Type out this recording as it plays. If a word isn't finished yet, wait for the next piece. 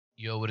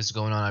Yo, what is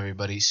going on,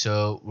 everybody?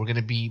 So we're going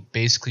to be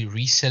basically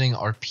resetting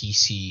our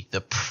PC the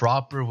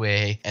proper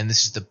way, and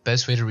this is the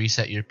best way to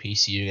reset your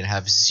PC. You're going to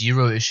have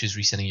zero issues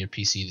resetting your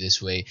PC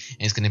this way,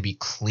 and it's going to be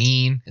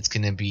clean. It's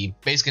going to be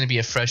basically going to be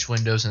a fresh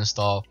Windows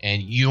install,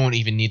 and you don't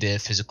even need a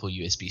physical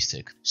USB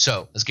stick.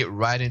 So let's get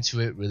right into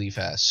it really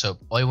fast. So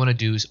all you want to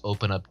do is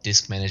open up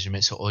disk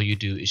management. So all you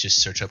do is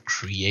just search up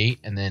create,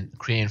 and then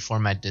create and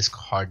format disk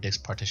hard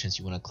disk partitions.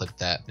 You want to click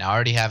that. Now I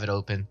already have it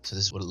open, so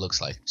this is what it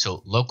looks like.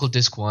 So local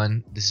disk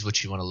 1, this is what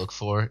you want to look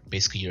for,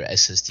 basically your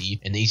SSD.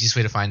 And the easiest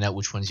way to find out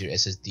which one's your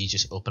SSD,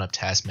 just open up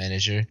Task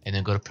Manager and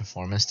then go to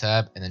Performance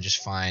tab, and then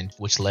just find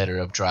which letter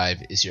of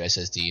drive is your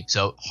SSD.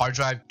 So hard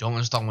drive, don't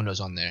install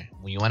Windows on there.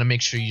 When you want to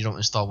make sure you don't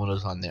install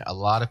Windows on there, a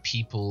lot of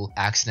people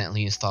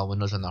accidentally install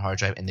Windows on the hard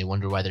drive and they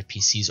wonder why their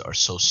PCs are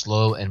so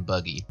slow and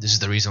buggy. This is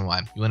the reason why.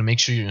 You want to make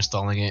sure you're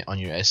installing it on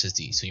your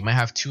SSD. So you might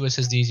have 2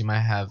 SSDs, you might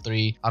have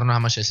 3. I don't know how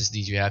much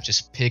SSDs you have.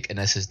 Just pick an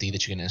SSD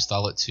that you're going to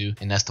install it to,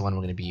 and that's the one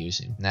we're going to be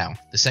using. Now,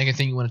 the second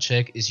thing you want to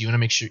check is you want to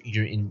make sure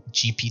you're in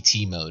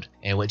GPT mode.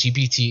 And what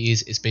GPT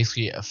is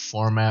basically a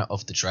format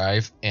of the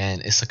drive,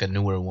 and it's like a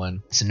newer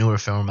one. It's a newer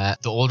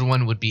format. The older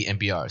one would be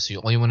MBR. So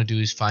all you want to do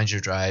is find your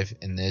drive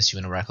in this. You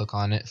want to right click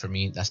on it. For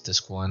me, that's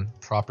disk 1.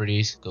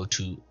 Properties, go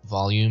to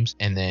volumes,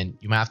 and then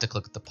you might have to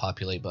click the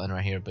populate button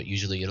right here, but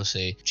usually it'll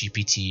say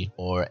GPT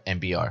or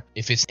MBR.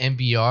 If it's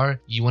MBR,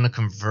 you want to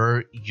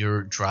convert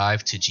your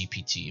drive to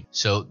GPT.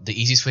 So the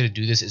easiest way to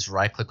do this is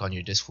right click on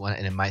your disk 1,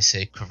 and it might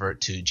say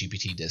convert to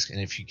GPT disk.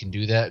 And if you can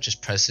do that,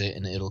 just press it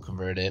and it'll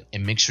convert it.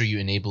 And make sure you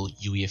enable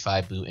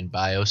UEFI boot in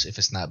BIOS if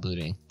it's not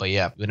booting. But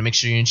yeah, you want to make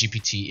sure you're in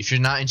GPT. If you're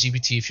not in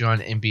GPT, if you're on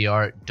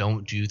MBR,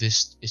 don't do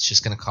this. It's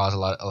just going to cause a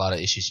lot of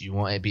issues. You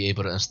won't be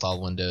able to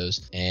install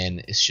Windows, and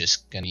it's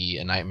just going to be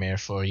a nightmare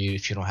for you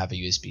if you don't have a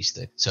USB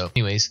stick. So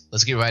anyways,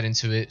 let's get right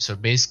into it. So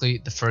basically,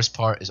 the first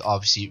part is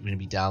obviously we're going to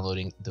be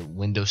downloading the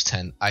Windows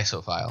 10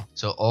 ISO file.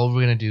 So all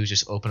we're going to do is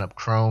just open up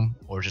Chrome,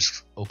 or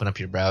just open up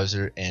your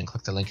browser and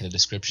click the link in the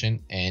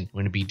description, and we're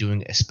going to be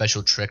doing a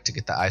special trick to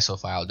get the ISO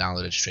file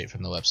downloaded straight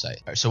from the website.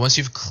 All right, so once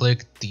you've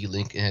clicked the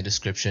link in the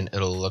description,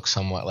 it'll look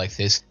somewhat like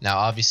this. Now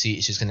obviously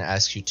it's just going to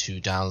ask you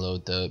to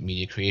download the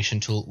media creation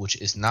tool, which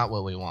is not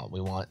what we want.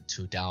 We want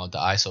to download the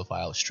ISO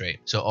file straight.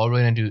 So all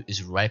we're going to do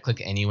is right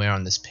click anywhere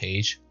on this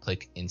page,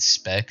 click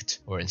inspect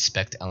or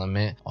inspect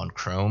element on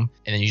Chrome,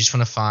 and then you just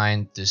want to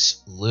find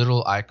this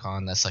little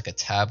icon that's like a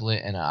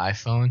tablet and an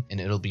iPhone, and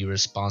it'll be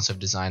responsive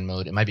design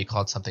mode. It might be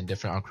called something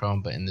different on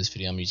Chrome, but in this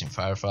video I'm using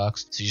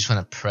Firefox. So you just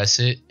want to press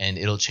it and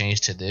it'll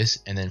change to this,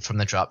 and then from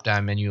the drop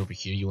down menu over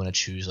here you want to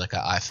choose like an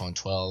iPhone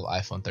 12,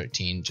 iPhone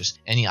 13, just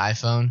any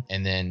iPhone,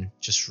 and then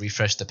just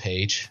refresh the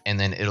page, and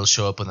then it'll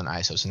show up with an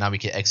ISO. So now we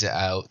can exit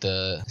out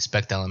the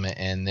inspect element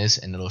and this,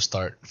 and it'll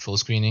start full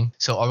screening.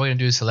 So all we're going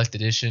to do is select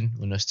edition,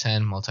 Windows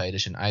 10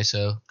 multi-edition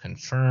ISO,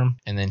 confirm,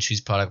 and then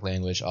choose product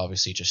language,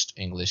 obviously just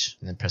English,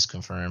 and then press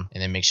confirm,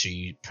 and then make sure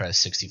you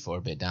press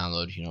 64-bit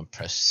download, you don't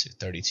press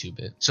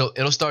 32-bit. So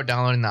it'll start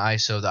downloading the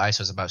ISO. The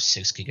ISO is about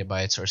 6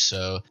 gigabytes or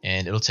so,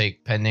 and it'll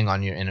take, depending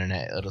on your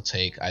internet, it'll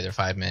take either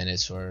 5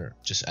 minutes or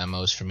just at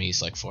most. For me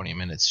it's like 40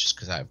 minutes just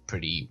because I have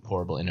pretty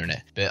horrible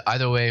internet. But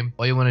either way,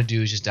 all you want to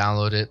do is just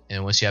download it,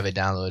 and once you have it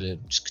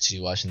downloaded, just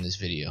continue watching this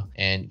video.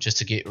 And just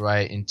to get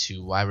right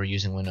into why we're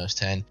using Windows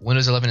 10,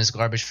 Windows 11 is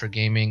garbage for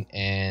gaming,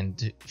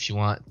 and if you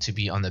want to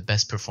be on the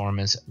best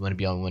performance, you want to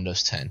be on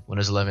Windows 10.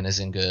 Windows 11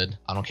 isn't good.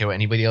 I don't care what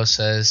anybody else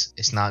says,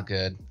 it's not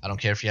good. I don't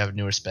care if you have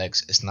newer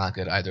specs, it's not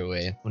good either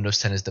way. Windows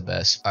 10 is the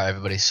best. Alright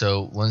everybody,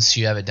 so once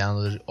you have it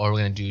downloaded, all we're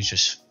going to do is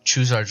just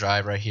choose our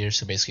drive right here,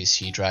 so basically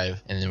C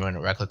drive, and then we're going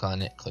to right click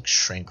on it, click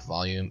shrink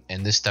volume,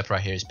 and this step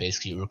right here is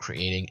basically we're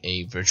creating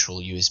a virtual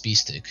USB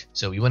stick.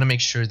 So we want to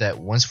make sure that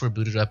once we're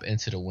booted up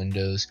into the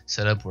Windows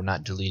setup, we're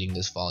not deleting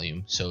this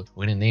volume. So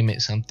we're going to name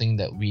it something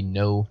that we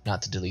know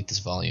not to delete this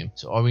volume.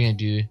 So all we're going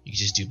to do, you can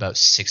just do about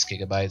 6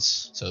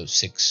 gigabytes, so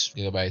 6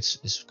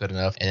 gigabytes is good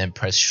enough, and then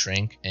press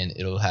shrink, and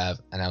it'll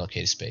have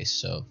unallocated space.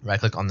 So right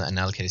click on the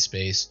unallocated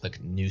space,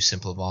 click new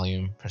simple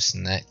volume, press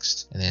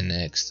next, and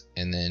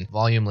then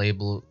volume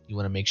label, you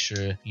want to make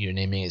sure you're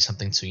naming it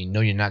something so you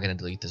know you're not going to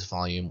delete this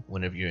volume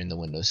whenever you're in the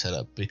Windows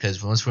setup,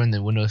 because once we're in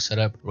the Windows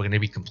setup, we're going to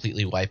be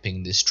completely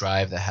wiping this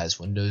drive that has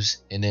Windows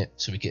in it,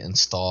 so we can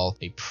install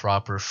a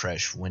proper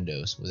fresh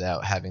Windows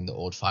without having the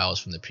old files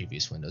from the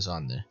previous Windows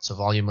on there. So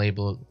volume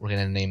label, we're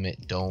going to name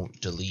it don't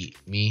delete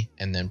me,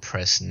 and then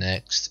press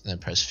next, and then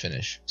press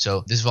finish.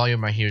 So this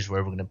volume right here is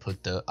where we're going to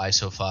put the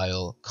ISO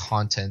file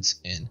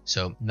contents in.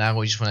 So now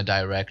we just want to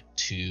direct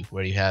to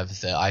where you have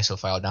the ISO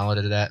file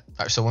downloaded at. All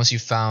right, so once you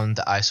found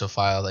the ISO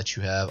file that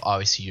you have,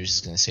 obviously yours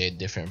is going to say a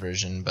different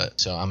version, but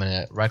so I'm going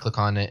to right click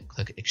on it,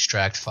 click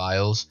extract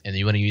files, and then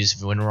you want to use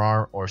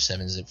WinRAR or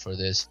 7-zip for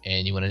this,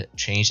 and you want to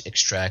change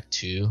extract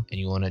to, and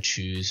you want to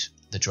choose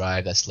the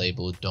drive that's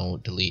labeled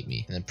don't delete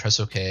me, and then press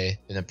OK,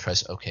 and then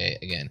press OK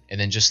again, and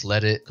then just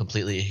let it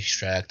completely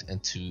extract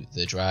into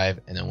the drive.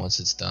 And then once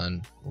it's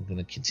done, we're going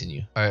to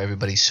continue. All right,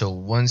 everybody, so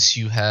once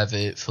you have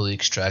it fully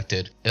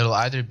extracted, it'll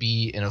either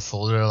be in a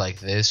folder like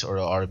this, or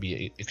it'll already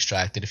be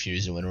extracted if you're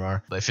using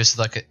WinRAR. But if it's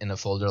like in a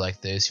folder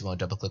like this, you want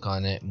to double click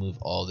on it, move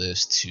all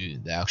this to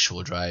the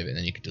actual drive, and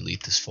then you can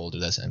delete this folder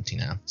that's empty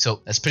now.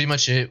 So that's pretty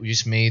much it. We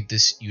just made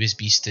this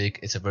USB stick.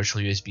 It's a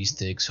virtual USB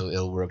stick, so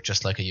it'll work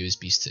just like a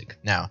USB stick.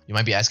 Now, you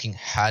might be asking,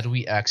 how do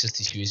we access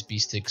this USB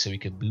stick so we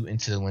can boot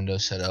into the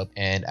Windows setup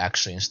and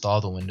actually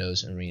install the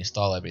Windows and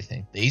reinstall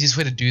everything? The easiest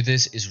way to do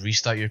this is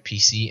restart your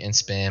PC and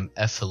spam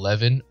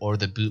F11 or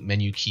the boot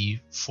menu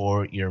key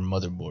for your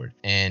motherboard.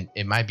 And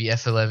it might be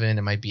F11,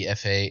 it might be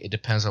F8, it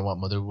depends on what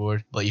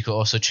motherboard, but you can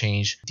also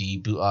change the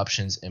boot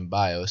options in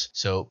BIOS.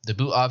 So the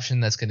boot option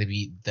that's going to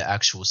be the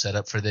actual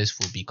setup for this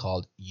will be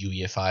called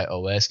UEFI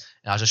OS,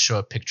 and I'll just show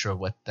a picture of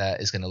what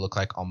that is going to look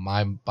like on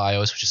my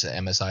BIOS, which is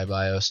an MSI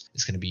BIOS.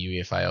 It's going to be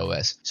UEFI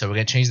OS. So we're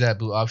going to change that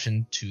boot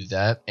option to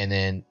that, and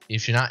then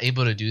if you're not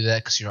able to do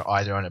that because you're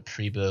either on a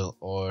pre-built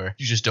or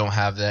you just don't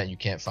have that and you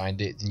can't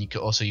find it, then you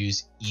can also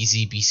use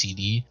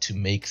EasyBCD to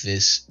make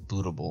this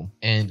bootable.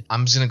 And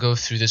I'm just going to go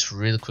through this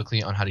really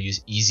quickly on how to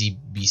use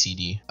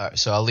EasyBCD. Alright,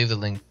 so I'll leave the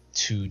link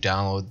to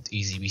download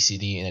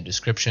EasyBCD in the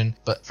description,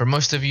 but for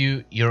most of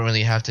you, you don't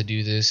really have to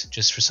do this.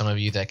 Just for some of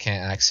you that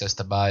can't access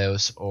the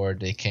BIOS or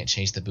they can't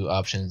change the boot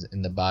options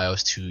in the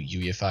BIOS to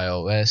UEFI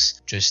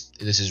OS,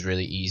 this is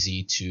really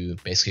easy to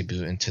basically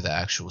boot into the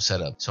actual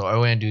setup. So all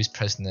we're gonna do is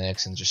press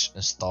next and just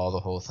install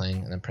the whole thing,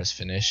 and then press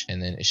finish, and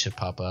then it should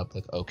pop up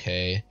like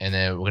OK, and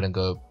then we're gonna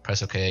go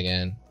press OK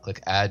again, click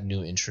add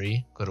new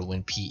entry, go to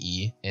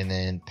WinPE, and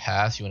then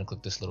path, you want to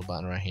click this little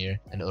button right here,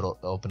 and it'll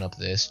open up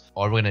this.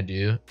 All we're going to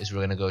do is we're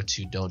going to go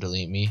to don't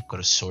delete me, go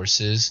to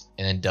sources,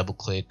 and then double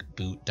click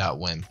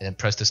boot.wim, and then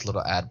press this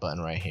little add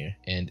button right here,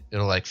 and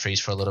it'll like freeze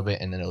for a little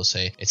bit, and then it'll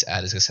say it's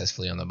added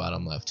successfully on the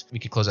bottom left. We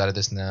can close out of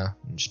this now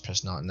and just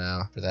press not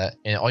now for that.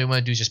 And all you want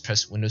to do is just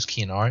press Windows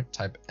key and R,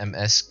 type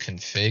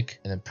msconfig,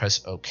 and then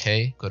press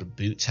OK, go to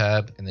boot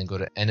tab, and then go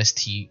to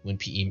NST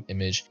WinPE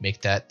image,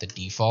 make that the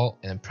default,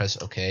 and then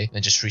press OK, and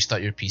then just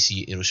restart your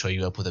PC. It'll show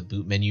you up with a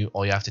boot menu.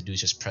 All you have to do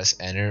is just press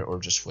enter or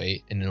just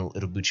wait, and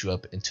it'll boot you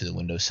up into the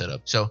Windows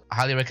setup. So I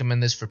highly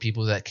recommend this for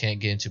people that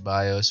can't get into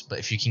BIOS, but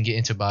if you can get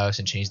into BIOS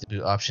and change the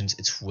boot options,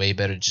 it's way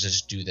better to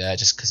just do that,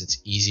 just because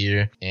it's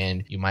easier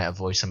and you might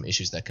avoid some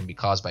issues that can be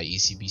caused by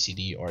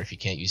EasyBCD. Or if you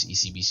can't use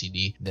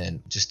EasyBCD,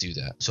 then just do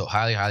that. So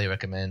highly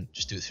recommend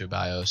just do it through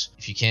BIOS.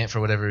 If you can't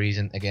for whatever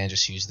reason, again,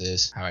 just use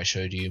this how I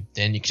showed you.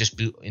 Then you can just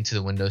boot into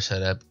the Windows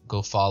setup,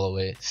 go follow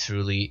it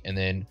thoroughly, and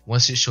then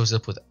once it shows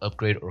up with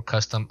upgrade or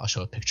custom, I'll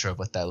show a picture of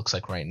what that looks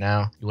like right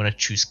now. You want to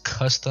choose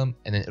custom,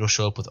 and then it'll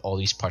show up with all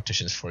these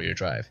partitions for your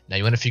drive. Now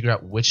you want to figure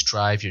out which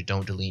drive your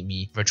don't delete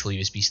me virtual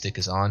USB stick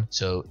is on.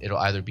 So it'll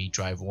either be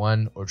drive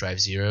 1 or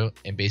drive 0,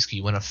 and basically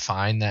you want to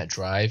find that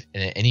drive,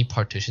 and then any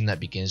partition that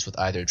begins with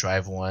either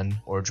drive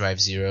 1 or drive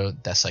 0,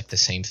 that's like the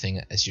same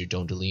thing as your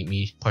don't delete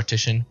me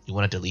partition. You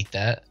want to delete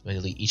that. You want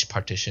to delete each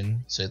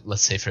partition. So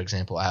let's say, for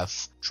example, I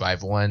have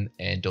drive 1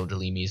 and don't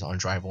delete me is on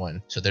drive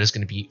 1. So there's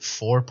going to be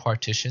 4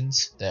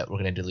 partitions that we're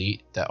going to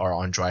delete that are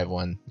on drive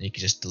 1. You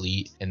can just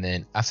delete, and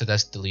then after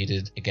that's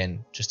deleted,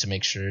 again, just to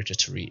make sure,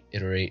 just to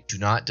reiterate, do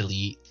not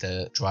delete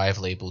the drive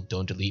labeled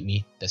don't delete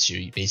me. That's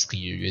basically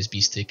your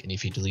USB stick, and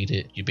if you delete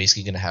it, you're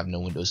basically going to have no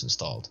Windows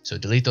installed. So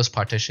delete those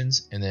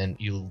partitions, and then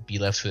you'll be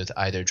left with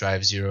either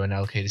drive 0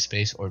 unallocated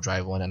space or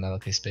drive 1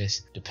 unallocated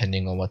space,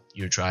 depending on what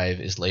your drive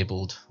is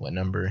labeled, what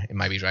number. It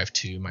might be drive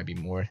 2, it might be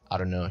more, I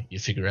don't know. You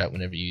figure out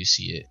whenever you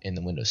see it in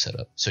the Windows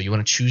setup. So you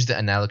want to choose the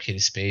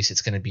unallocated space.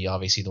 It's going to be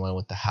obviously the one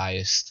with the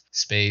highest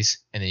space,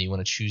 and then you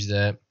want to choose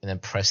that and then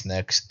press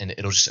next, and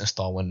it'll just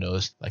install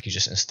Windows like you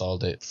just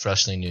installed it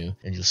freshly new,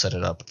 and you'll set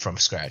it up from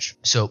scratch.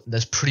 So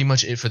that's pretty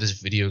much it for this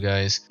video,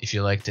 guys. If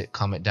you liked it,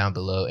 comment down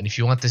below, and if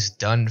you want this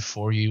done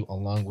for you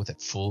along with a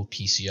full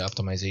PC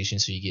optimization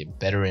so you get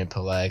better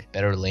input lag,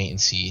 better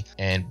latency,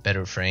 and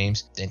better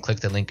frames, then click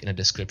the link in the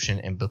description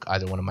and book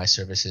either one of my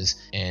services,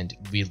 and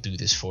we'll do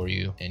this for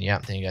you. And yeah,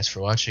 thank you guys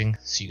for watching.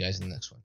 See you guys in the next one.